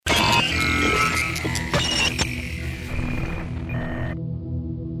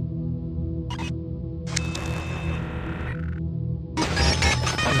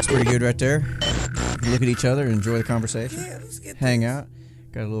pretty good right there. Look at each other, enjoy the conversation. Yeah, let's get hang this. out.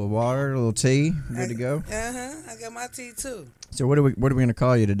 Got a little water, a little tea, good to go. I got my tea too. So what are we gonna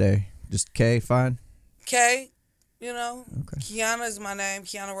call you today? Just K, fine. Kay, you know, Okay. Kiana is my name.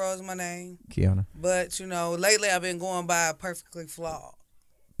 Kiana Rose is my name. Kiana. But you know, lately I've been going by perfectly flawed.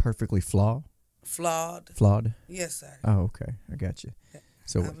 Perfectly flawed. Flawed. Yes, sir. Oh, okay. I got you.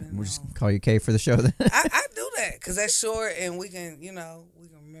 So I've we'll just call you K for the show then. I do that because that's short, and we can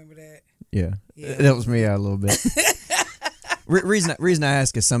remember that. Yeah. Yeah. It helps me out a little bit. Reason I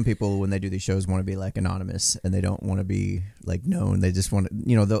ask is some people when they do these shows want to be like anonymous and they don't want to be like known. They just want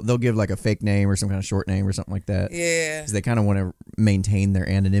to, they'll give like a fake name or some kind of short name or something like that. Yeah. 'Cause they kind of want to maintain their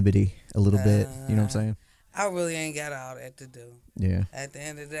anonymity a little bit. You know what I'm saying? I really ain't got all that to do. Yeah. At the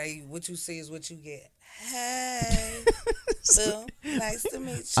end of the day, what you see is what you get. Hey, Bill, nice to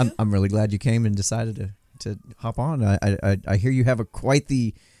meet you. I'm really glad you came and decided to hop on. I hear you have quite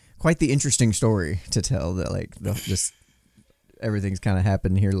the interesting story to tell. That like just everything's kind of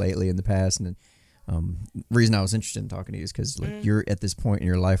happened here lately in the past, and reason I was interested in talking to you is because like you're at this point in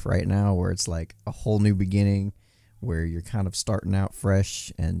your life right now where it's like a whole new beginning, where you're kind of starting out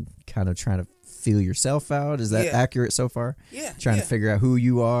fresh and kind of trying to feel yourself out. Is that accurate so far? Yeah. Trying to figure out who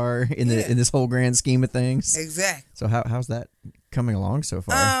you are in this whole grand scheme of things. Exactly. So how's that coming along so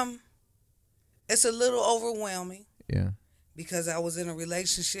far? It's a little overwhelming. Yeah. Because I was in a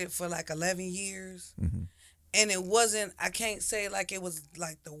relationship for like 11 years. Mm-hmm. And it wasn't, I can't say like it was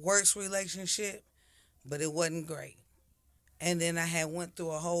like the worst relationship, but it wasn't great. And then I had went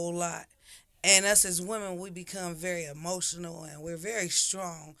through a whole lot. And us as women, we become very emotional and we're very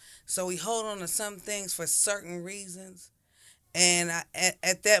strong. So we hold on to some things for certain reasons. And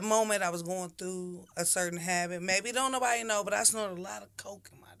at that moment, I was going through a certain habit. Maybe don't nobody know, but I snorted a lot of coke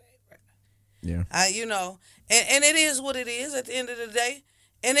in my day right now. Yeah. And it is what it is at the end of the day.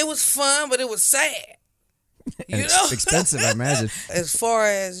 And it was fun, but it was sad. And it's expensive, I imagine. As far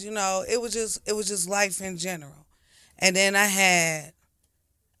as, it was just life in general. And then I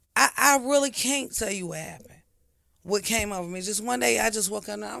really can't tell you what happened. What came over me. Just one day I just woke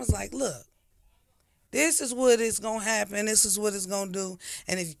up and I was like, look, this is what is going to happen. This is what it's going to do.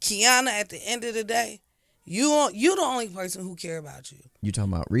 And if Kiana, at the end of the day, you the only person who care about you. You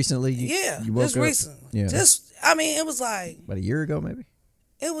talking about recently? Yeah, you woke just up? recently. Yeah. It was like. About a year ago, maybe?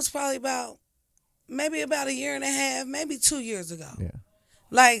 It was probably about a year and a half, maybe 2 years ago. Yeah.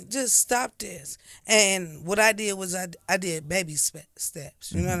 Like, just stop this. And what I did was I did baby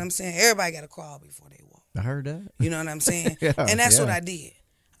steps. You know what I'm saying? Everybody got to crawl before they walk. I heard that. You know what I'm saying? Yeah, and that's yeah. what I did.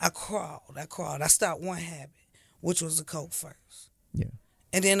 I crawled. I stopped one habit, which was the coke first. Yeah.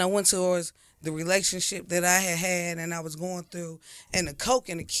 And then I went towards the relationship that I had and I was going through. And the coke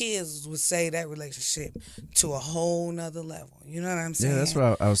and the kids would say that relationship to a whole nother level. You know what I'm saying? Yeah, that's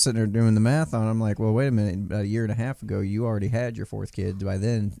what I was sitting there doing the math on. I'm like, well, wait a minute. About a year and a half ago, you already had your fourth kid by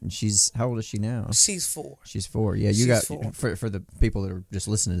then. And how old is she now? She's 4. She's 4. Yeah, She's 4. For the people that are just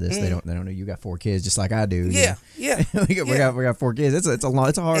listening to this, they don't know you got 4 kids just like I do. Yeah, yeah. we got 4 kids. It's a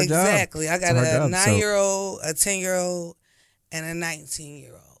hard job. Exactly. I got a a 9-year-old, a 10-year-old, and a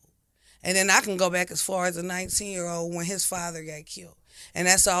 19-year-old. And then I can go back as far as a 19-year-old when his father got killed. And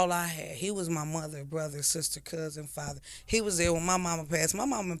that's all I had. He was my mother, brother, sister, cousin, father. He was there when my mama passed. My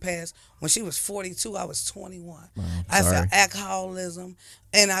mama passed when she was 42. I was 21. Wow, I sorry. felt alcoholism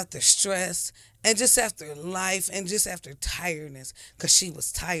and after stress and just after life and just after tiredness because she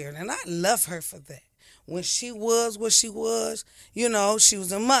was tired. And I love her for that. When she was what she was, she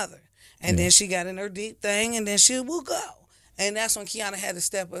was a mother. And then she got in her deep thing and then she will go. And that's when Kiana had to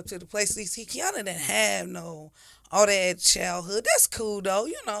step up to the place. See, Kiana didn't have all that childhood. That's cool though.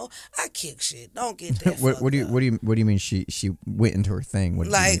 I kick shit. Don't get that. What do you mean she went into her thing? What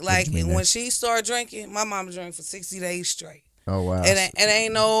did you mean when she started drinking, my mama drank for 60 days straight. Oh wow. And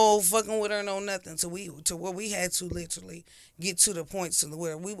ain't no fucking with her, no nothing. To where we had to literally get to the point to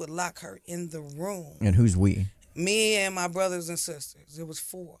where we would lock her in the room. And who's we? Me and my brothers and sisters. It was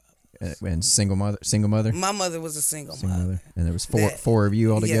 4. And single mother? My mother was a single mother. And there was four of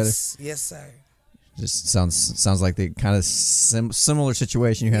you all together? Yes, sir. Just sounds like the kind of similar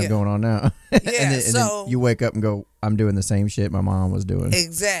situation you have going on now. Yeah, and then you wake up and go, I'm doing the same shit my mom was doing.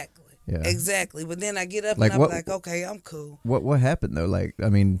 Exactly. Yeah. Exactly. But then I get up and I'm like, okay, I'm cool. What happened though? Like, I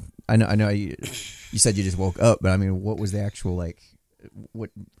mean, I know you said you just woke up, but I mean, what was the actual what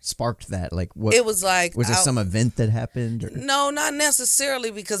sparked that? Like, what it was like? Was there some event that happened? Or? No, not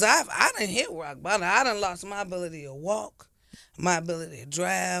necessarily because I done hit rock bottom. I done lost my ability to walk, my ability to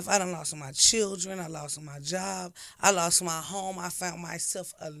drive. I done lost my children. I lost my job. I lost my home. I found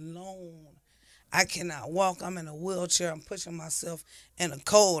myself alone I cannot walk. I'm in a wheelchair. I'm pushing myself in the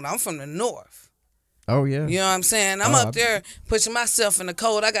cold. I'm from the north. Oh yeah. You know what I'm saying? I'm Oh, up there pushing myself in the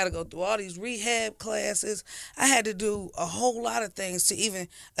cold. I got to go through all these rehab classes. I had to do a whole lot of things to even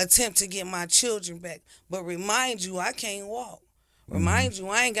attempt to get my children back. But remind you, I can't walk. Remind you,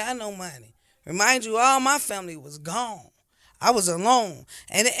 I ain't got no money. Remind you, all my family was gone. I was alone.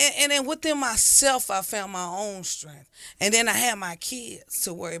 And then within myself, I found my own strength. And then I had my kids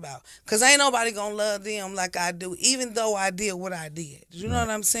to worry about. Because ain't nobody going to love them like I do, even though I did what I did. You know what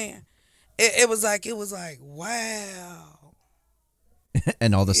I'm saying? It was like, wow.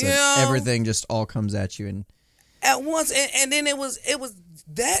 And all of a sudden, everything just all comes at you. And at once. And then it was,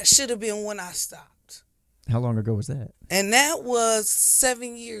 that should have been when I stopped. How long ago was that? And that was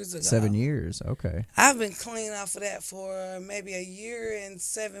 7 years ago. 7 years, okay. I've been clean off of that for maybe a year and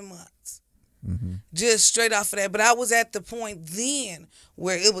 7 months. Mm-hmm. Just straight off of that. But I was at the point then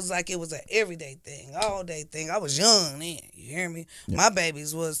where it was like it was an everyday thing, all day thing. I was young then, you hear me? Yeah. My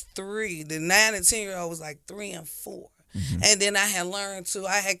babies was 3. The 9 and 10-year-old was like 3 and 4. Mm-hmm. And then I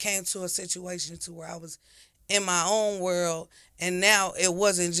had came to a situation to where I was in my own world, and now it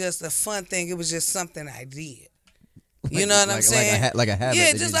wasn't just a fun thing, it was just something I did. You know what I'm saying? Like a habit.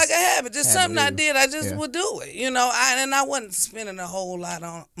 Yeah, just like a habit. Just something I did. I just would do it. You know, I wasn't spending a whole lot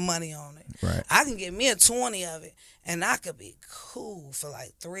of money on it. Right. I can get me a 20 of it, and I could be cool for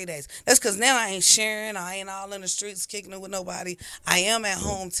like 3 days. That's because now I ain't sharing. I ain't all in the streets kicking it with nobody. I am at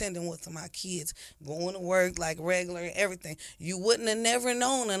home tending with my kids, going to work like regular and everything. You wouldn't have never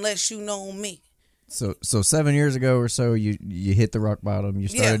known unless you know me. So 7 years ago or so, you hit the rock bottom. You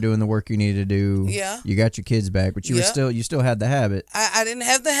started doing the work you needed to do. Yeah. You got your kids back, but you still had the habit. I didn't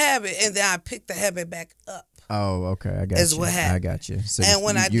have the habit, and then I picked the habit back up. Oh, okay. I got is you. what happened. I got you. So and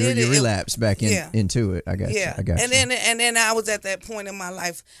when I did it, you relapsed back into it. I got you. I got and you. then I was at that point in my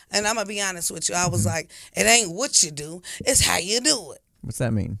life, and I'm gonna be honest with you. I was like, it ain't what you do, it's how you do it. What's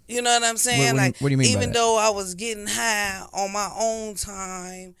that mean? You know what I'm saying? What do you mean? Even though I was getting high on my own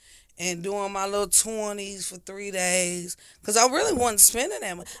time and doing my little 20s for 3 days, because I really wasn't spending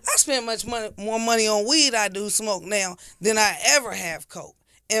that much. I spend more money on weed I do smoke now than I ever have coke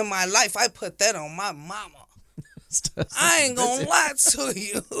in my life. I put that on my mama. I ain't gonna lie to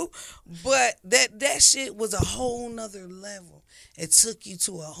you, but that shit was a whole nother level. It took you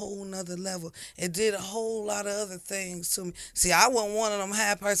to a whole nother level. It did a whole lot of other things to me. See, I wasn't one of them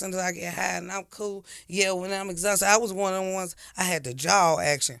high persons that I get high and I'm cool. Yeah, when I'm exhausted, I was one of them ones I had the jaw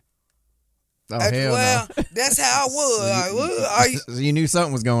action. Oh, hell no. That's how I was. So you knew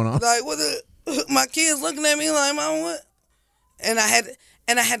something was going on. Like, my kids looking at me like, Mom, what? And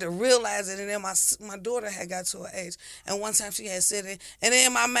I had to realize it, and then my daughter had got to an age, and one time she had said it, and then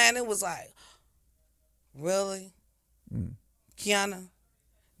in my mind it was like, really? Kiana,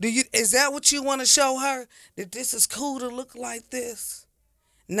 is that what you want to show her? That this is cool to look like this?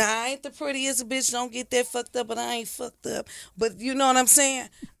 Nah, I ain't the prettiest bitch, don't get that fucked up, but I ain't fucked up. But you know what I'm saying?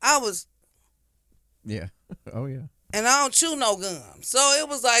 I was... Yeah. Oh, yeah. And I don't chew no gum. So it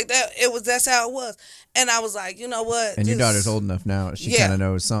was like that. That's how it was. And I was like, you know what? And your daughter's old enough now. She kind of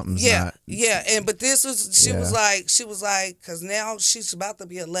knows something's not. Yeah. But this was, she was like, because now she's about to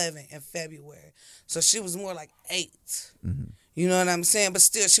be 11 in February. So she was more like 8. Mm-hmm. You know what I'm saying? But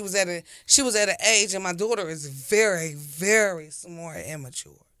still, she was at an age, and my daughter is very, very smart and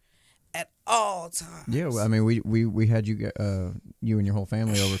immature at all times. Yeah, well, I mean, we had you and your whole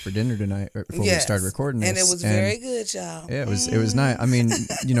family over for dinner tonight before we started recording this, and it was very good, y'all. Yeah, it was nice. I mean,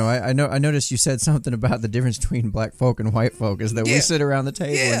 you know, I noticed you said something about the difference between black folk and white folk is that we sit around the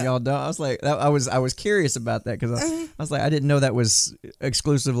table and y'all don't. I was like, I was curious about that because I was like, I didn't know that was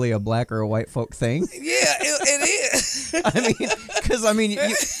exclusively a black or a white folk thing. Yeah, it is. I mean,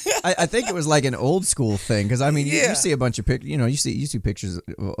 I think it was like an old school thing because I mean, you see a bunch of pictures. You know, you see pictures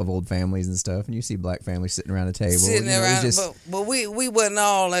of old families and stuff, and you see black families sitting around a table. But we wasn't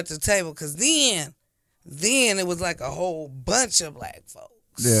all at the table because then it was like a whole bunch of black folks.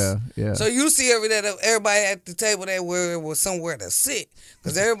 Yeah. So you see everybody at the table there where it was somewhere to sit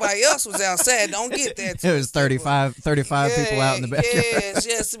because everybody else was outside. Don't get that. It was 35 people out in the backyard.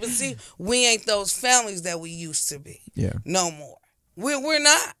 Yes. But see, we ain't those families that we used to be. Yeah. No more. We're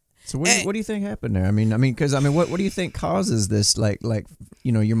not. So what do you think happened there? I mean, because what do you think causes this? Like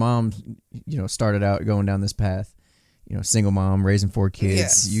you know, your mom, you know, started out going down this path. You know, single mom raising 4 kids.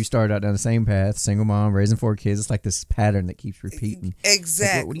 Yes. You started out down the same path. Single mom raising 4 kids. It's like this pattern that keeps repeating.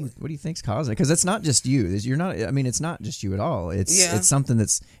 Exactly. Like, what do you think's causing it? Because it's not just you. You're not. I mean, it's not just you at all. It's something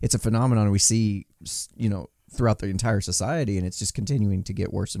it's a phenomenon we see, you know, throughout the entire society, and it's just continuing to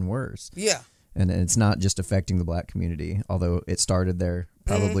get worse and worse. Yeah. And it's not just affecting the black community, although it started there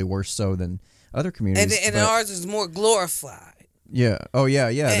probably worse so than other communities. And ours is more glorified. Yeah. Oh yeah.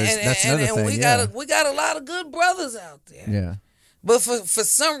 Yeah. That's another thing. We got a lot of good brothers out there. Yeah. But for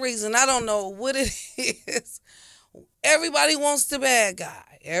some reason, I don't know what it is. Everybody wants the bad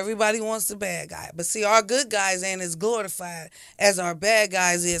guy. Everybody wants the bad guy. But see, our good guys ain't as glorified as our bad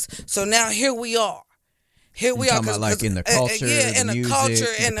guys is. So now here we are. Here we are, about like in the culture, in the music, culture,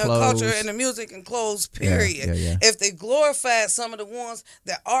 and the clothes. culture, and the music and clothes. Period. Yeah. If they glorified some of the ones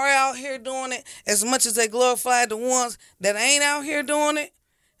that are out here doing it as much as they glorified the ones that ain't out here doing it,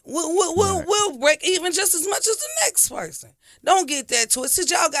 we'll break even just as much as the next person. Don't get that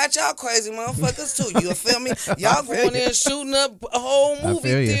twisted. Y'all got y'all crazy motherfuckers too. You feel me? Y'all going in shooting up whole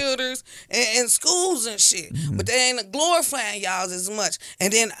movie theaters and schools and shit. Mm-hmm. But they ain't glorifying y'all as much.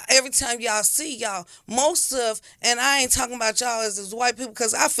 And then every time y'all see y'all, most of, and I ain't talking about y'all as white people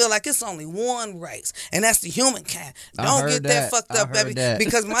because I feel like it's only one race, and that's the humankind. Don't get that fucked up, baby.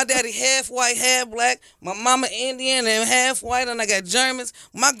 Because my daddy half white, half black. My mama Indian and half white, and I got Germans.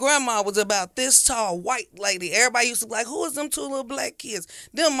 My grandma was about this tall, white lady. Everybody used to be like, who is them two little black kids?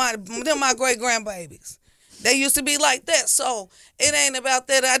 Them my great grandbabies. They used to be like that. So it ain't about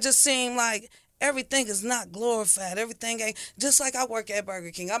that. I just seem like everything is not glorified. Everything ain't just like I work at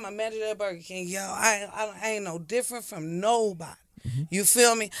Burger King. I'm a manager at Burger King, y'all. I ain't no different from nobody. Mm-hmm. You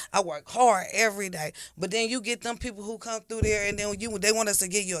feel me? I work hard every day. But then you get them people who come through there and then they want us to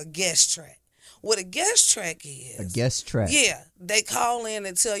give you a guest track. What a guest track is. A guest track. Yeah. They call in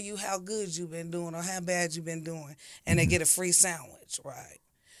and tell you how good you've been doing or how bad you've been doing. And they get a free sandwich, right?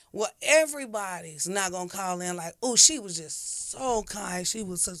 Well, everybody's not going to call in like, oh, she was just so kind. She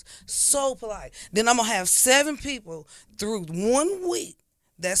was so polite. Then I'm going to have 7 people through 1 week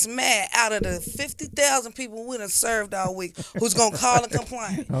that's mad out of the 50,000 people we done served all week who's going to call and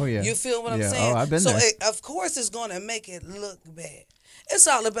complain. Oh, yeah. You feel what I'm saying? Oh, I've been there. Of course it's going to make it look bad. It's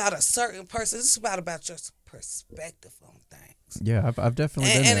all about a certain person. It's about your perspective on things. Yeah, I've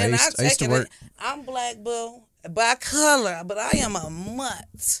definitely been there. I used to work. I'm black, boo, by color, but I am a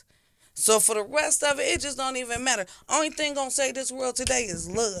mutt. So for the rest of it, it just don't even matter. Only thing gonna save this world today is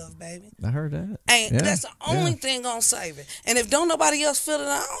love, baby. I heard that. That's the only thing gonna save it. And if don't nobody else feel it,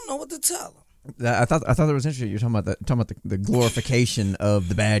 I don't know what to tell them. I thought that was interesting. You're talking about the glorification of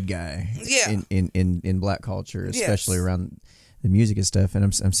the bad guy. Yeah. In black culture, especially around the music and stuff. And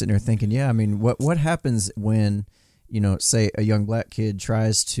I'm sitting there thinking, yeah, I mean, what happens when, say a young black kid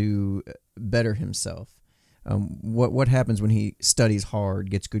tries to better himself? What happens when he studies hard,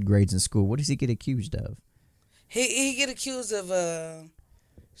 gets good grades in school? What does he get accused of? He get accused of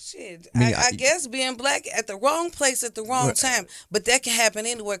shit. I guess being black at the wrong place at the wrong time. But that can happen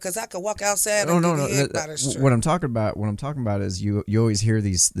anywhere because I could walk outside and get hit by the street. What I'm talking about is you always hear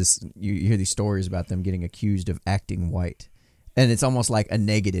you hear these stories about them getting accused of acting white. And it's almost like a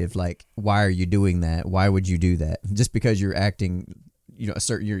negative, like, why are you doing that? Why would you do that? Just because you're acting,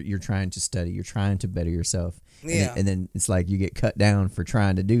 you're trying to study, you're trying to better yourself. Yeah. And then it's like you get cut down for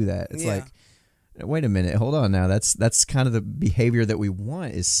trying to do that. It's like, wait a minute, hold on now. That's kind of the behavior that we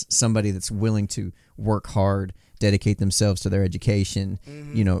want, is somebody that's willing to work hard, dedicate themselves to their education,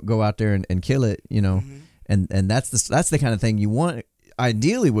 go out there and kill it, and that's the kind of thing you want,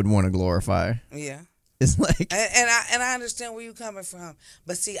 ideally would want to glorify. Yeah. It's like, and I understand where you're coming from,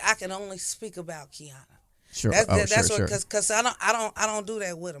 but see, I can only speak about Kiana. Sure, that's sure. Because I don't do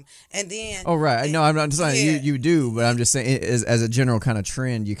that with him. And then, oh right, no, I'm not saying you do, but I'm just saying as a general kind of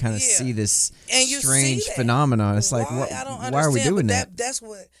trend, you kind of see this strange phenomenon. It's like, why are we doing that? That's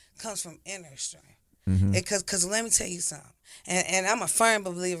what comes from inner strength. Mm-hmm. Because let me tell you something, and I'm a firm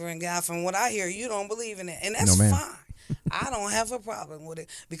believer in God. From what I hear, you don't believe in it, and that's fine. I don't have a problem with it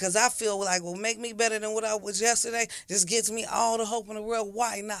because I feel like, well, make me better than what I was yesterday. Just gives me all the hope in the world.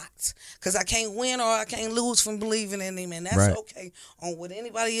 Why not? Because I can't win or I can't lose from believing in him, and that's okay on what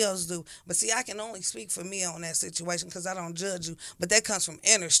anybody else do. But see, I can only speak for me on that situation because I don't judge you. But that comes from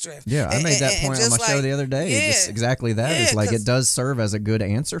inner strength. Yeah, I made that point on my show the other day. Yeah, just exactly that. It's like it does serve as a good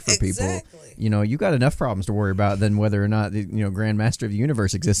answer for people. You got enough problems to worry about than whether or not the Grandmaster of the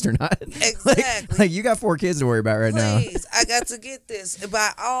Universe exists or not. Exactly. like you got 4 kids to worry about right now. Please, I got to get this.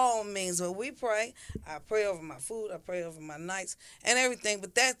 By all means, but we pray. I pray over my food. I pray over my nights and everything.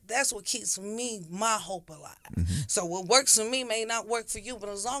 But that's what keeps my hope alive. Mm-hmm. So what works for me may not work for you. But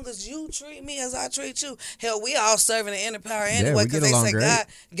as long as you treat me as I treat you, hell, we all serving the inner power anyway. Because they say God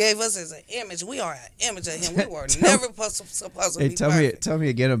gave us as an image. We are an image of Him. We were never supposed to be perfect. Tell me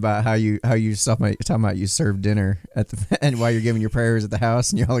again about how you talking about you serve dinner and while you're giving your prayers at the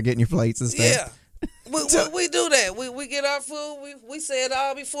house and y'all are getting your plates and stuff. Yeah. We do that. We get our food. We say it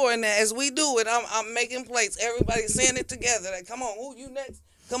all before, and as we do it, I'm making plates. Everybody's saying it together. Like, come on, ooh, you next.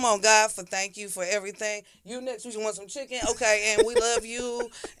 Come on, God, for thank you for everything. You next. You want some chicken? Okay, and we love you.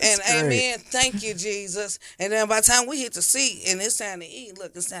 And amen. Thank you, Jesus. And then by the time we hit the seat and it's time to eat,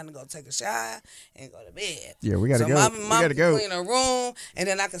 look, it's time to go take a shower and go to bed. Yeah, we gotta go. We gotta go. Clean a room, and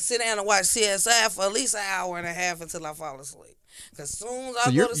then I can sit down and watch CSI for at least an hour and a half until I fall asleep. Because soon as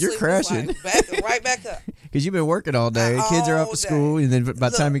I go to sleep, you're crashing. It's like right back up. Because you've been working all day. Kids are off to school, and then by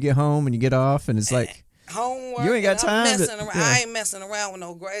the time you get home and you get off, and it's like homework. You ain't got time. I ain't messing around with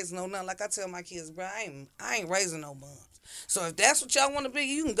no grades, no nothing. Like I tell my kids, bro, I ain't raising no bums. So if that's what y'all want to be,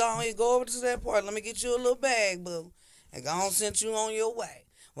 you can go ahead, go over to that part. Let me get you a little bag, boo, and go on send you on your way.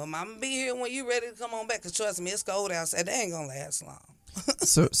 Well, Mama be here when you ready to come on back. Cause trust me, it's cold outside. They ain't gonna last long.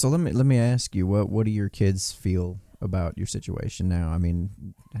 So let me ask you, what do your kids feel about your situation now? I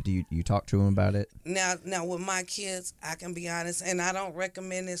mean, do you talk to them about it? Now with my kids, I can be honest, and I don't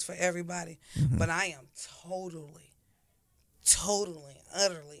recommend this for everybody, but I am totally,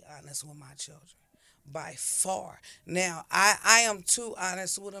 utterly honest with my children. By far. Now, I am too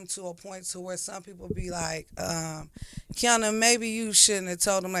honest with them to a point to where some people be like, Kiana, maybe you shouldn't have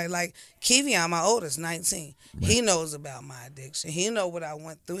told them. Like Kevion, my oldest, 19. Right. He knows about my addiction. He know what I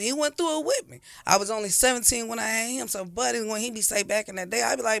went through. He went through it with me. I was only 17 when I had him. So, buddy, when he be say back in that day,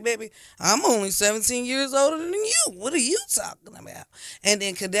 I'd be like, baby, I'm only 17 years older than you. What are you talking about? And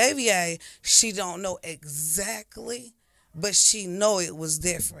then Kadavia, she don't know exactly, but she know it was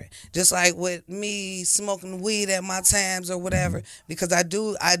different. Just like with me smoking weed at my times or whatever, because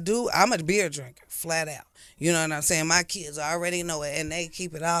I'm a beer drinker, flat out. You know what I'm saying? My kids already know it, and they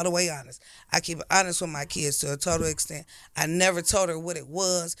keep it all the way honest. I keep it honest with my kids to a total extent. I never told her what it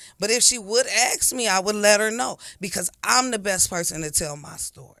was, but if she would ask me, I would let her know, because I'm the best person to tell my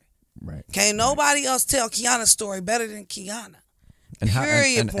story. Right. Can't nobody else tell Kiana's story better than Kiana. And how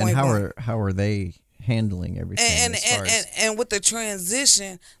are they handling everything? And with the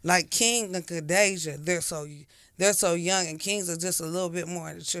transition, like King and Kadasia, they're so young, and Kings are just a little bit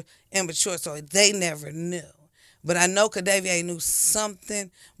more immature, so they never knew. But I know Kadavia knew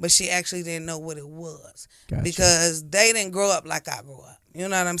something, but she actually didn't know what it was. Gotcha. Because they didn't grow up like I grew up. You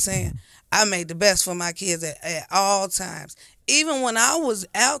know what I'm saying? Mm-hmm. I made the best for my kids at all times. Even when I was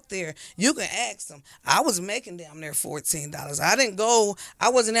out there, you can ask them. I was making damn near $14. I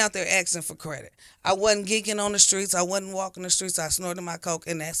wasn't out there asking for credit. I wasn't geeking on the streets. I wasn't walking the streets. I snorted my coke,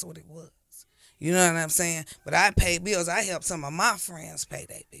 and that's what it was. You know what I'm saying? But I paid bills. I helped some of my friends pay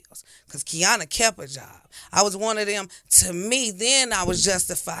their bills because Kiana kept a job. I was one of them. To me, then I was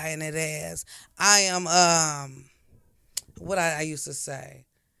justifying it as I am, what I used to say,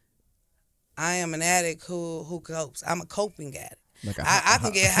 I am an addict who copes. I'm a coping addict. Like I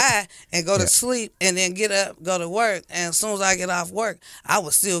can get high and go to sleep and then get up, go to work, and as soon as I get off work, I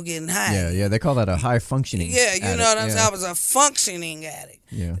was still getting high. Yeah, they call that a high functioning. Yeah, you know what I'm saying? I was a functioning addict.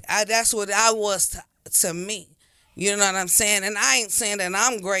 Yeah, that's what I was to me. You know what I'm saying? And I ain't saying that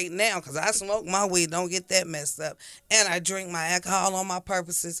I'm great now, because I smoke my weed, don't get that messed up, and I drink my alcohol on my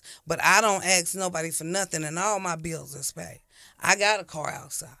purposes, but I don't ask nobody for nothing, and all my bills is paid. I got a car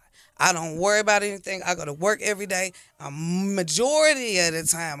outside. I don't worry about anything. I go to work every day. A majority of the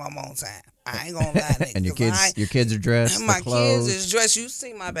time, I'm on time. I ain't gonna lie, nigga. And your kids are dressed. My kids is dressed. You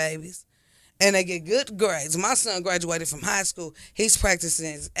see my babies, and they get good grades. My son graduated from high school. He's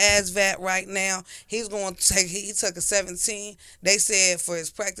practicing his ASVAT right now. He took a 17. They said for his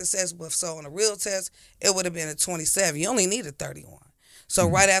practice test, but so on a real test, it would have been a 27. You only need a 31. So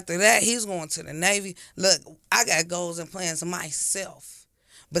right after that, he's going to the Navy. Look, I got goals and plans myself.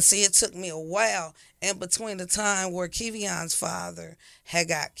 But see, it took me a while in between the time where Kevion's father had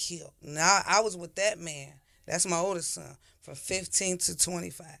got killed. Now, I was with that man. That's my oldest son, from 15 to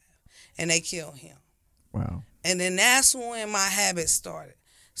 25. And they killed him. Wow. And then that's when my habits started.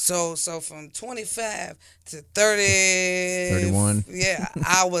 So from 25 to 31. Yeah,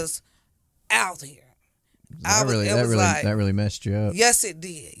 I was out here. That really messed you up. Yes, it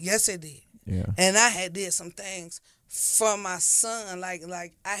did. Yeah. And I had did some things for my son, like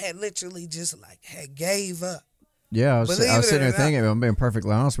I had literally just had gave up. Yeah, I was sitting there thinking, I'm being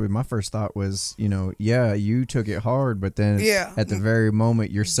perfectly honest with you, my first thought was, you took it hard, but then at the very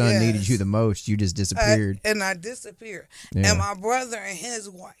moment your son needed you the most, you just disappeared. And I disappeared. Yeah. And my brother and his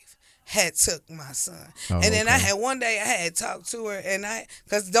wife had took my son. Oh, and then one day I had talked to her, and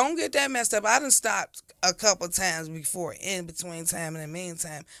because don't get that messed up, I done stopped a couple times before, in between time and in the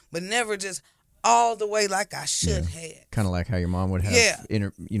meantime, but never just all the way like I should have. Kind of like how your mom would have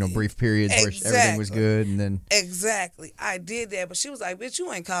brief periods where everything was good, and then exactly. I did that, but she was like, "Bitch,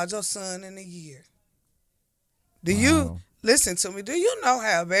 you ain't called your son in a year." Do you listen to me? Do you know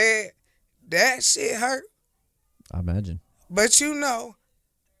how bad that shit hurt? I imagine. But you know,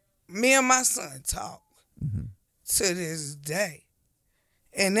 me and my son talk to this day.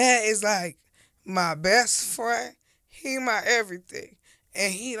 And that is like my best friend. He my everything.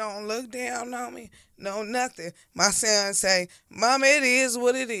 And he don't look down on me. No, nothing. My son say, Mama, it is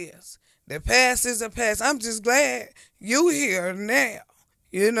what it is. The past is the past. I'm just glad you here now.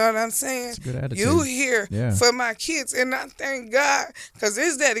 You know what I'm saying? It's a good attitude. You here Yeah. for my kids. And I thank God, because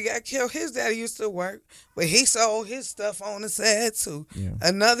his daddy got killed. His daddy used to work, but he sold his stuff on the side too. Yeah.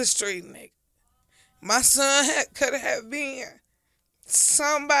 Another street nigga. My son could have been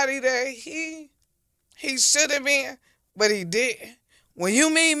somebody that he should have been, but he didn't. When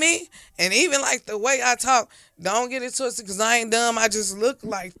you meet me, and even like the way I talk, don't get it twisted because I ain't dumb. I just look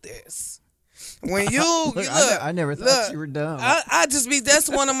like this. When you look, I never thought you were dumb. I just be, that's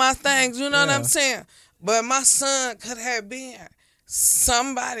one of my things. You know what Yeah. I'm saying? But my son could have been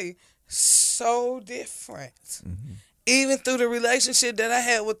somebody so different. Mm-hmm. Even through the relationship that I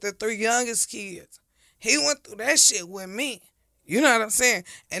had with the 3 youngest kids. He went through that shit with me. You know what I'm saying?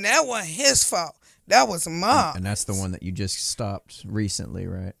 And that wasn't his fault. That was mine. And that's the one that you just stopped recently,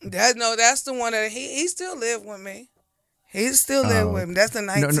 right? That's the one that he still live with me. He still live with me. That's the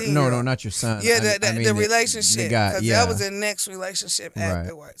 19. No, not your son. Yeah, I mean the relationship. The guy, Because yeah. that was the next relationship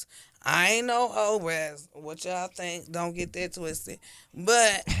afterwards. I ain't no hoe, as what y'all think. Don't get that twisted.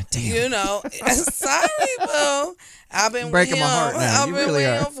 But, you know, sorry, boo. I've been Breaking with him. my heart now. I've You been really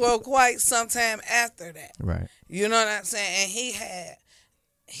with are. him for quite some time after that. Right. You know what I'm saying? And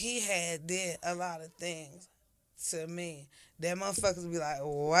he had did a lot of things to me that motherfuckers be like,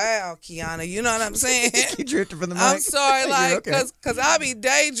 wow, Kiana, you know what I'm saying? You drifted from the mic. I'm sorry, You're like, okay. cause I be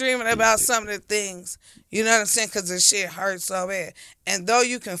daydreaming about some of the things, you know what I'm saying? Cause the shit hurts so bad. And though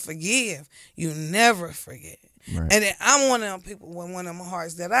you can forgive, you never forget. Right. And then I'm one of them people with one of them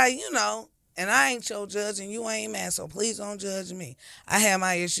hearts that and I ain't your judge and you ain't mad, so please don't judge me. I have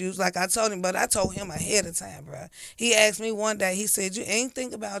my issues, like I told him, but I told him ahead of time, bro. He asked me one day, he said, you ain't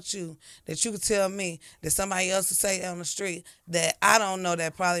think about you that you could tell me that somebody else would say on the street that I don't know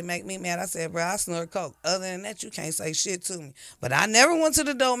that probably make me mad. I said, bro, I snort coke. Other than that, you can't say shit to me. But I never went to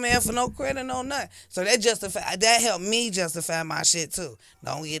the dope man for no credit, no nothing. So that helped me justify my shit too.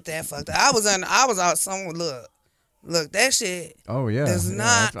 Don't get that fucked up. I was out somewhere, Look, that shit. Oh yeah, does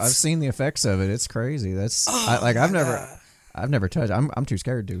not. I've seen the effects of it. It's crazy. That's I've never touched. I'm too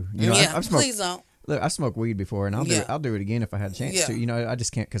scared to. You know, Yeah, I've smoked, please don't. Look, I smoked weed before, and I'll do it again if I had a chance Yeah. to. You know, I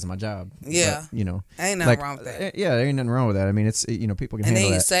just can't because of my job. Yeah. But, you know, Ain't nothing wrong with that. Yeah, there ain't nothing wrong with that. I mean, it's people can And handle then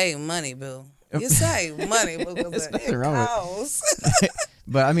you that. save money, boo. You save money because There's it nothing wrong with it. costs.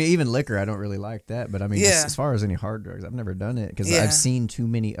 But I mean, even liquor, I don't really like that. But I mean, Yeah. as far as any hard drugs, I've never done it because Yeah. I've seen too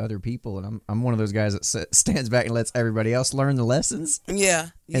many other people, and I'm one of those guys that stands back and lets everybody else learn the lessons, Yeah,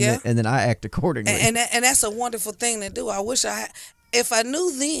 and then I act accordingly. and that's a wonderful thing to do. I wish if I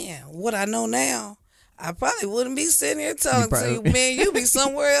knew then what I know now, I probably wouldn't be sitting here talking to you, man. You be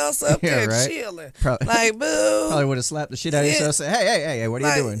somewhere else up Yeah, there right? chilling, Probably- like boo. Probably would have slapped the shit out of yourself. Say, hey, what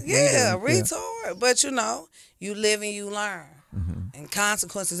are you doing? What are you Yeah, doing? retard. But you live and you learn. And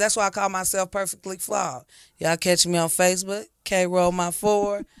consequences. That's why I call myself Perfectly Flawed. Y'all catch me on Facebook, K Roll My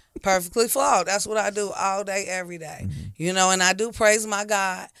Forward, Perfectly Flawed. That's what I do all day, every day. And I do praise my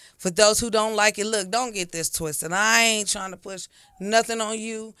God. For those who don't like it, look, don't get this twisted. I ain't trying to push nothing on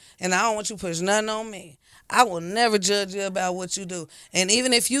you, and I don't want you to push nothing on me. I will never judge you about what you do. And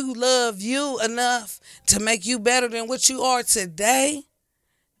even if you love you enough to make you better than what you are today,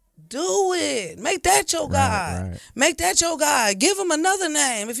 do it. Make that your God. Right. Make that your God. Give him another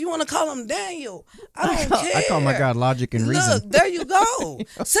name. If you want to call him Daniel, I don't care. I call my God logic and reason. Look, there you go.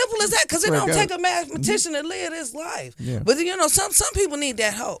 Simple as that, because it Where it don't goes. take a mathematician to live this life. Yeah. But some people need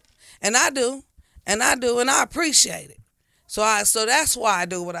that hope, and I do, and I appreciate it. So that's why I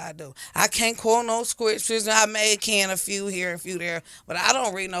do what I do. I can't quote no scriptures. I may can a few here and a few there, but I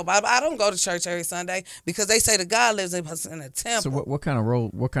don't read no Bible. I don't go to church every Sunday because they say that God lives in a temple. So what kind of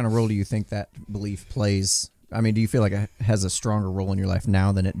role do you think that belief plays? I mean, do you feel like it has a stronger role in your life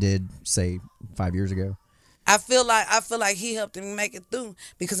now than it did, say, 5 years ago? I feel like he helped me make it through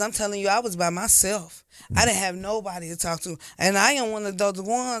because I'm telling you, I was by myself. I didn't have nobody to talk to, and I am one of those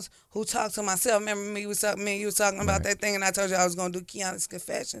ones who talk to myself. Remember me? You was talking about that thing, and I told you I was going to do Kiana's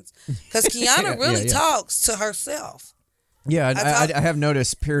confessions because Kiana really talks to herself. Yeah, I have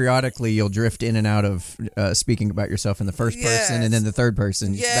noticed periodically you'll drift in and out of speaking about yourself in the first person and then the third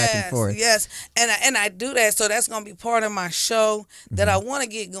person, back and forth. Yes, and I do that, so that's going to be part of my show that I want to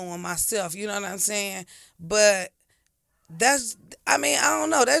get going myself. You know what I'm saying? But I don't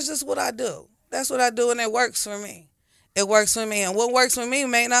know. That's just what I do. That's what I do, and it works for me. It works for me, and what works for me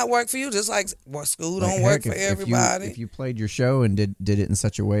may not work for you. Just like school don't work for everybody. If you played your show and did it in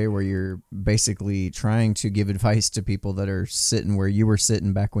such a way where you're basically trying to give advice to people that are sitting where you were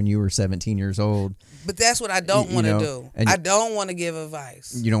sitting back when you were 17 years old. But that's what I don't want to do. I don't want to give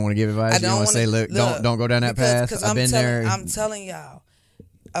advice. You don't want to give advice. You don't want to say, look, don't go down that path. I've been there. I'm telling y'all,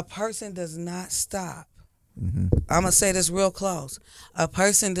 a person does not stop. Mm-hmm. I'm gonna say this real close. A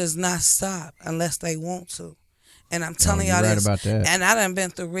person does not stop unless they want to. And I'm telling y'all right this. About that. And I done been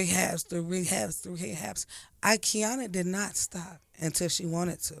through rehabs. Kiana did not stop until she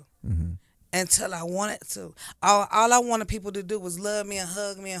wanted to. Mm-hmm. Until I wanted to. All I wanted people to do was love me and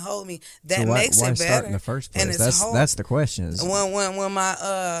hug me and hold me. That makes it better. Why start in the first place? That's the question. When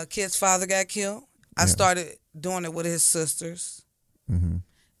my kid's father got killed, I started doing it with his sisters. Mm-hmm.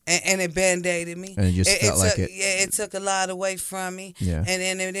 And it band-aided me. And it just felt like it. Yeah, it took a lot away from me. Yeah. And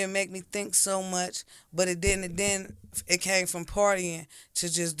then it didn't make me think so much. But it didn't. It came from partying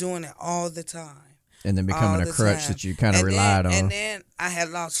to just doing it all the time. And then becoming a crutch that you kind of relied on. And then I had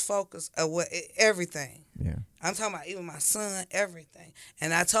lost focus of everything. Yeah. I'm talking about even my son, everything.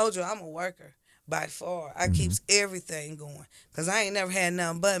 And I told you I'm a worker by far. I keeps everything going because I ain't never had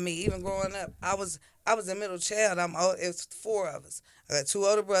nothing but me. Even growing up, I was a middle child. It was 4 of us. I got 2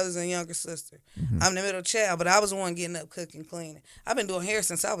 older brothers and a younger sister. Mm-hmm. I'm the middle child, but I was the one getting up, cooking, cleaning. I've been doing hair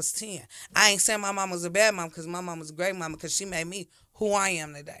since I was 10. I ain't saying my mom was a bad mom because my mom was a great mom because she made me who I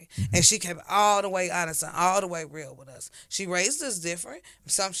am today. Mm-hmm. And she kept all the way honest and all the way real with us. She raised us different.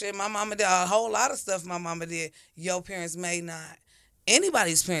 Some shit my mama did, a whole lot of stuff my mama did, your parents may not.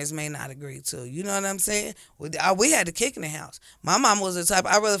 Anybody's parents may not agree to. You know what I'm saying? We had to kick in the house. My mom was the type,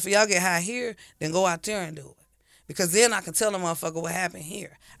 I'd rather for y'all get high here than go out there and do it. Because then I can tell the motherfucker what happened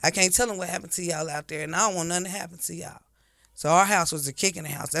here. I can't tell them what happened to y'all out there, and I don't want nothing to happen to y'all. So our house was a kick in the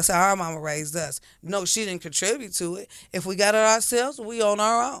house. That's how our mama raised us. No, she didn't contribute to it. If we got it ourselves, we on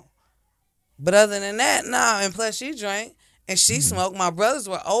our own. But other than that, nah. And plus she drank and she smoked. My brothers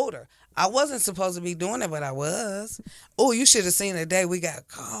were older. I wasn't supposed to be doing it, but I was. Oh, you should have seen the day we got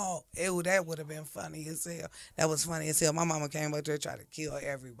caught. Ew, that would have been funny as hell. That was funny as hell. My mama came up there and tried to kill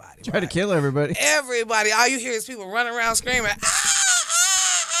everybody. Tried to kill everybody? Everybody. All you hear is people running around screaming, ah,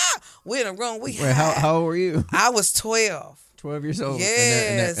 ah, ah. We in a room. Wait, how old were you? I was 12. 12 years old.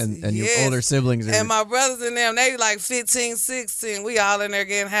 Yes. And your older siblings. And my brothers and them, they like 15, 16. We all in there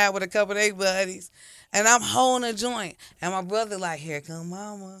getting high with a couple of their buddies. And I'm holding a joint. And my brother like, here come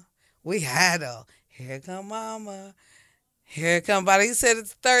mama. We had her. Here come mama. Here come body. He said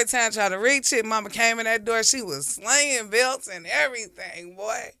it's the 3rd time trying to reach it. Mama came in that door. She was slinging belts and everything,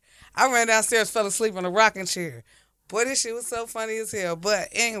 boy. I ran downstairs, fell asleep in a rocking chair. Boy, this shit was so funny as hell. But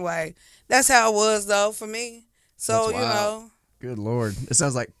anyway, that's how it was though for me. So, you know. Good Lord. It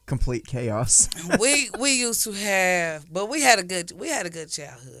sounds like complete chaos. we used to have, but we had a good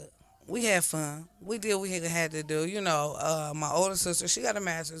childhood. We had fun. We did what we had to do. You know, my older sister, she got a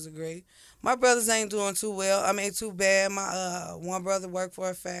master's degree. My brothers ain't doing too well. I mean, too bad. My one brother worked for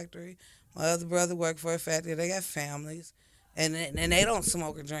a factory. My other brother worked for a factory. They got families. And they don't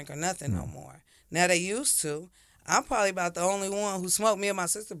smoke or drink or nothing no more. Now, they used to. I'm probably about the only one who smoked. Me and my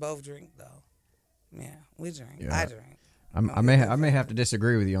sister both drink, though. Yeah, we drink. Yeah. I drink. I may have to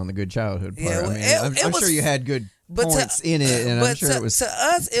disagree with you on the good childhood part. Yeah, I mean, I'm sure you had good points in it, and I'm sure it was. To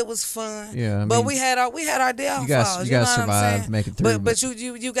us, it was fun. Yeah, I mean, but we had our downfalls. You guys survive, make it through. But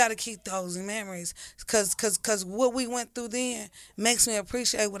you got to keep those memories, cause what we went through then makes me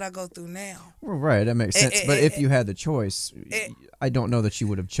appreciate what I go through now. Well, right, that makes sense. But if you had the choice, I don't know that you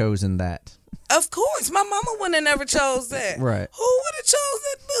would have chosen that. Of course, my mama wouldn't have never chose that. Right. Who would have chose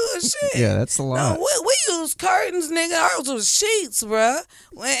that bullshit? Yeah, that's a lot. No, we use curtains, nigga. Ours was sheets, bruh.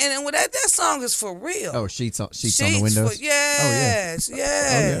 And that song is for real. Oh, sheets on the windows? Yes, oh, yeah.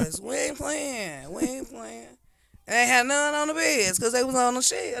 yes. Oh, yeah. We ain't playing. And they had none on the beds because they was on the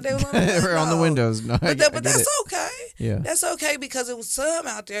shit. They was on the windows. They were on the windows. No, but that's okay. Yeah. That's okay because it was some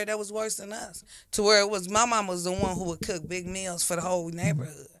out there that was worse than us. To where it was my mom was the one who would cook big meals for the whole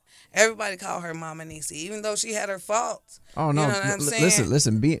neighborhood. Everybody called her Mama Niecy, even though she had her faults. Oh no! You know what I'm saying?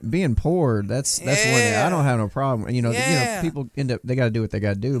 Listen. Being poor, that's one thing. I don't have no problem. You know, people end up they got to do what they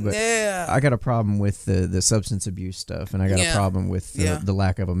got to do. But I got a problem with the substance abuse stuff, and I got a problem with the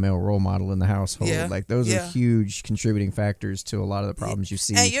lack of a male role model in the household. Yeah. Like those are huge contributing factors to a lot of the problems you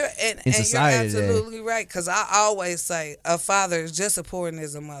see in society and you're absolutely right. Because I always say a father is just as important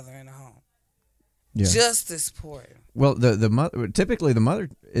as a mother in the home. Yeah. Just as important. Well, the mother typically the mother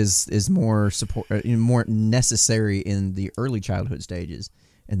is more support more necessary in the early childhood stages,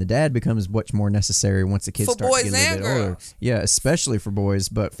 and the dad becomes much more necessary once the kids For start to boys get a little and bit older. girls. Yeah, especially for boys,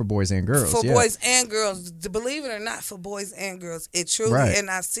 but for boys and girls. For yeah. boys and girls, believe it or not, for boys and girls, it truly, Right. and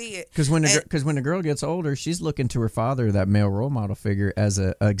I see it. Because when a girl gets older, she's looking to her father, that male role model figure, as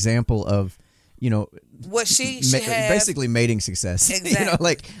a example of, What she has, basically mating success.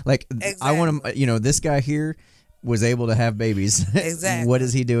 Exactly. I want to, this guy here was able to have babies. Exactly. What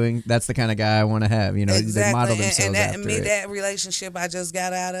is he doing? That's the kind of guy I want to have. They model themselves after it. That relationship I just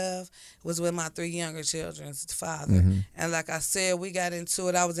got out of was with my 3 younger children's father. Mm-hmm. And like I said, we got into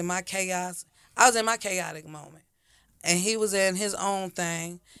it. I was in my chaos. I was in my chaotic moment. And he was in his own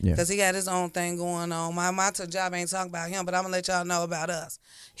thing because he had his own thing going on. My job ain't talking about him, but I'm going to let y'all know about us.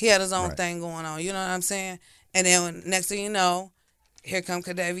 He had his own thing going on. You know what I'm saying? And then next thing you know, here come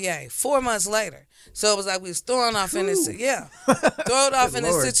Kadavier. 4 months later. So it was like we was throwing off in this, throwed off in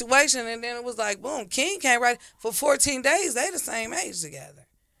this situation. And then it was like, boom, King came right. For 14 days, they the same age together.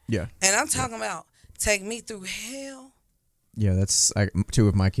 Yeah. And I'm talking about take me through hell. Yeah, that's 2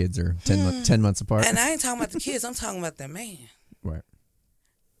 of my kids are 10 months apart. And I ain't talking about the kids. I'm talking about the man. Right.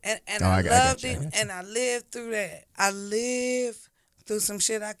 And I loved him, and I lived through that. I lived through some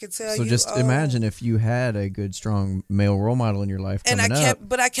shit I could tell you. So just imagine if you had a good, strong male role model in your life coming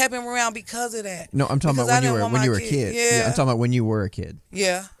but I kept him around because of that. No, I'm talking about when you were a kid. Yeah. I'm talking about when you were a kid.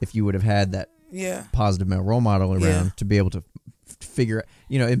 Yeah. If you would have had that positive male role model around to be able to figure,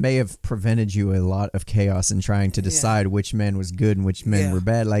 it may have prevented you a lot of chaos in trying to decide which man was good and which men were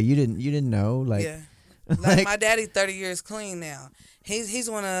bad. Like you didn't know. Like my daddy 30 years clean now. He's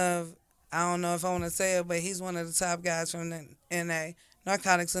one of, I don't know if I want to say it, but he's one of the top guys from the NA,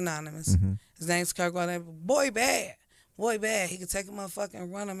 Narcotics Anonymous. Mm-hmm. His name's Kirk. Boy bad. He could take a motherfucker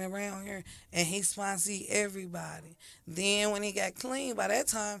and run him around here, and he sponsor everybody. Then when he got clean, by that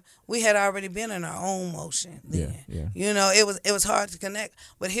time, we had already been in our own motion. Then. Yeah. It was hard to connect.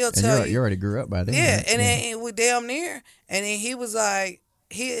 But he'll tell you. You already grew up by then. Yeah, right? and then we damn near. And then he was like,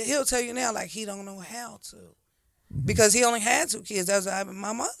 he'll tell you now, like, he don't know how to. Mm-hmm. Because he only had 2 kids. That was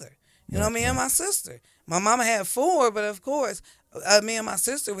my mother. You know, me and my sister. My mama had 4, but of course, me and my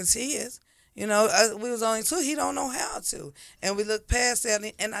sister was his. We was only 2. He don't know how to. And we look past that,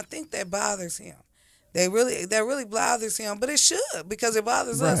 and I think that bothers him. That really bothers him, but it should, because it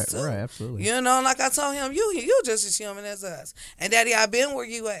bothers us too. Right, absolutely. Like I told him, you just as human as us. And Daddy, I've been where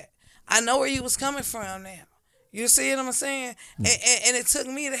you at. I know where you was coming from now. You see what I'm saying? And it took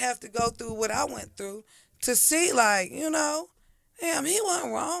me to have to go through what I went through to see, like, damn, he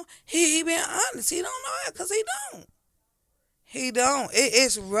wasn't wrong. He being honest. He don't know that because he don't. He don't.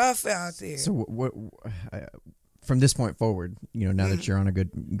 It's rough out there. So what from this point forward, now that you're on a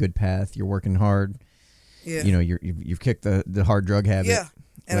good path, you're working hard. Yeah. You've kicked the hard drug habit. Yeah.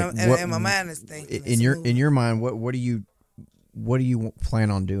 And my mind is thinking. In your mind, what do you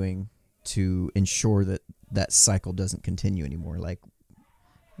plan on doing to ensure that cycle doesn't continue anymore? Like,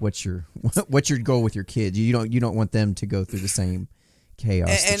 what's your goal with your kids? You don't want them to go through the same chaos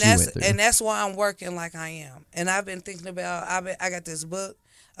that you went through. And that's why I'm working like I am. And I've been thinking about. I got this book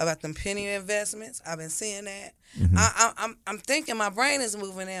about them penny investments. I've been seeing that. Mm-hmm. I'm thinking my brain is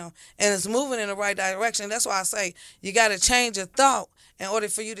moving now, and it's moving in the right direction. That's why I say you got to change your thought in order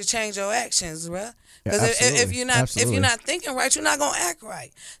for you to change your actions, bruh. Because if you're not thinking right, you're not gonna act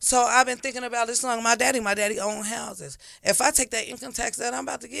right. So I've been thinking about this long. My daddy owned houses. If I take that income tax that I'm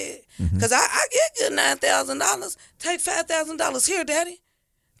about to get, because I get good $9,000, take $5,000 here, Daddy.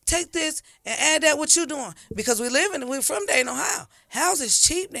 Take this and add that what you doing, because we're from Dayton, Ohio. Houses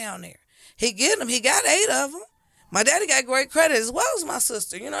cheap down there. He got 8 of them. My daddy got great credit as well as my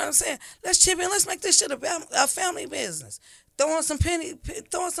sister. You know what I'm saying? Let's chip in. Let's make this shit a family business. Throwing some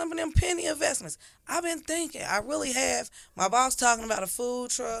of them penny investments. I've been thinking. I really have. My boss talking about a food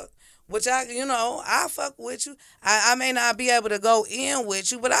truck, which I fuck with you. I may not be able to go in with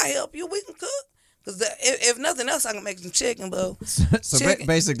you, but I help you. We can cook. Because if nothing else, I can make some chicken, boo. So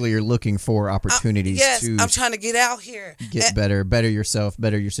basically, you're looking for opportunities to... I'm trying to get out here. Get better yourself,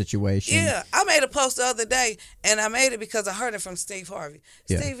 better your situation. Yeah. I made a post the other day, and I made it because I heard it from Steve Harvey.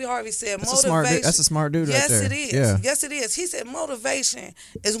 Yeah. Steve Harvey said that's motivation... That's a smart dude right there. Yes, it is. Yeah. Yes, it is. He said motivation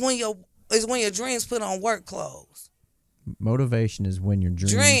is when your dreams put on work clothes. Motivation is when your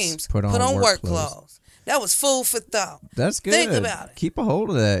dreams put on work clothes. That was food for thought. That's good. Think about it. Keep a hold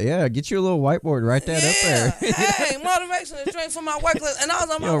of that. Yeah, get you a little whiteboard. Write that up there. Hey, motivation is drink for my work clothes. And I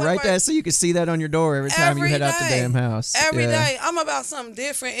was on my work. Write that so you can see that on your door every time you head out the damn house. Every day. I'm about something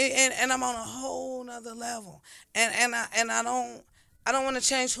different, and I'm on a whole nother level. And I don't want to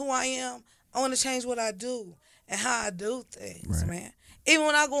change who I am. I want to change what I do and how I do things, man. Even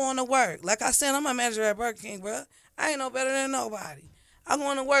when I go on to work, like I said, I'm a manager at Burger King, bro. I ain't no better than nobody. I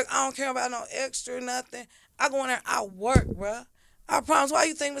go into work. I don't care about no extra or nothing. I go in there. I work, bruh. I promise. Why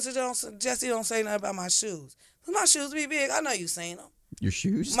you think Jesse don't say nothing about my shoes? 'Cause my shoes be big. I know you seen them. Your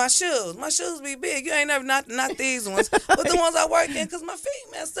shoes? My shoes be big. You ain't never not these ones, but the ones I work in, cause my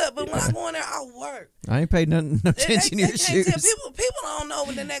feet messed up. But when I go in there, I work. I ain't paid no attention to your shoes. People don't know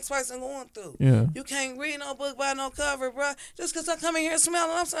what the next person going through. Yeah. You can't read no book by no cover, bro. Just cause I come in here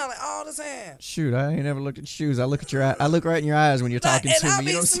smelling, I'm smelling all the time. Shoot, I ain't never looked at shoes. I look at your eye. I look right in your eyes when you're talking to me. And I You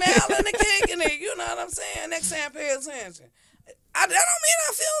be know smelling and kicking it. You know what I'm saying? Next time, pay attention. That don't mean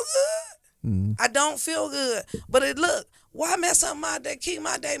I feel good. I don't feel good. But look. Why mess up my day? Keep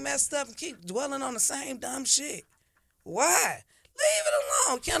my day messed up and keep dwelling on the same dumb shit. Why? Leave it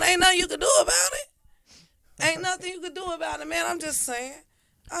alone. Ain't nothing you can do about it. Ain't nothing you can do about it, man. I'm just saying.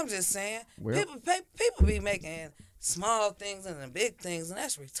 Well, people be making small things and the big things, and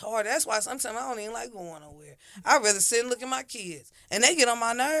that's retarded. That's why sometimes I don't even like going nowhere. I'd rather sit and look at my kids, and they get on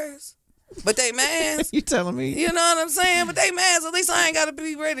my nerves. But they mans. You telling me? You know what I'm saying? But they mans. At least I ain't got to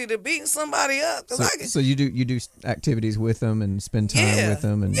be ready to beat somebody up. So you do activities with them and spend time with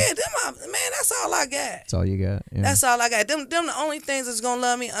them, and man, that's all I got. That's all you got. Yeah. That's all I got. Them the only things that's gonna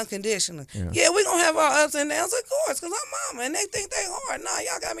love me unconditionally. Yeah, we gonna have our ups and downs, of course, cause I'm mama and they think they hard. Nah,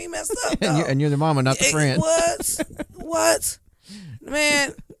 y'all got me messed up. and you're the mama, not the friend. What?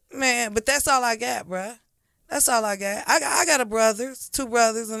 Man. But that's all I got, bruh. That's all I got. I got two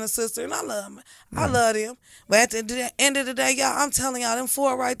brothers and a sister, and I love them. I love them. But at the end of the day, y'all, I'm telling y'all, them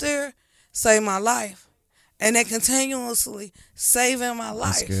four right there saved my life. And they continuously saving my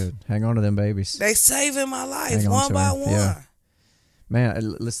life. That's good. Hang on to them babies. They saving my life one by one. Yeah.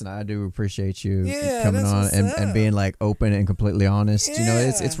 Man, listen, I do appreciate you coming on and being like open and completely honest. Yeah. You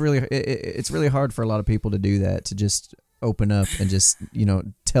know, it's really hard for a lot of people to do that, to just open up and just,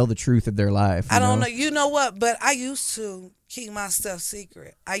 tell the truth of their life. I don't know. You know what? But I used to keep my stuff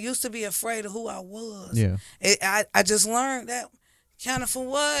secret. I used to be afraid of who I was. Yeah. I just learned that kind of for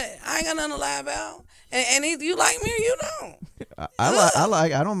what? I ain't got nothing to lie about. And either you like me or you don't.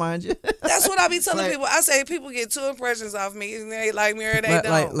 I don't mind you. That's what I be telling people. I say people get two impressions off me. And they like me or they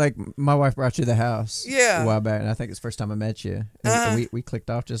don't. Like my wife brought you to the house a while back, and I think it's the first time I met you. And we clicked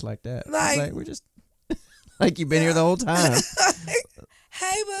off just like that. Like we're just like you've been here the whole time.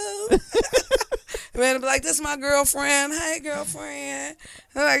 Hey, boo. Man, be like, this is my girlfriend. Hey, girlfriend.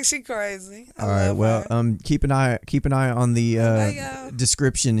 Like, she crazy. All right. Well, keep an eye on the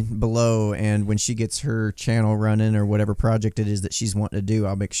description below, and when she gets her channel running or whatever project it is that she's wanting to do,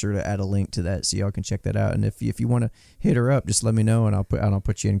 I'll make sure to add a link to that so y'all can check that out. And if you want to hit her up, just let me know, and I'll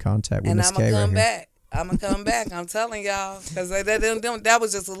put you in contact with Miss K. And I'm gonna come back. I'm going to come back. I'm telling y'all. Because that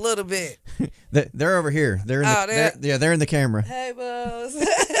was just a little bit. They're over here. They're in the camera. Hey, boss.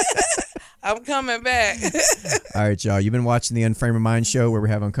 I'm coming back. All right, y'all. You've been watching the Unframe of Mind show, where we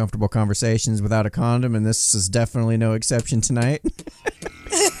have uncomfortable conversations without a condom, and this is definitely no exception tonight.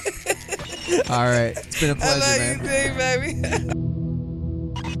 All right. It's been a pleasure, man. I love you too, baby.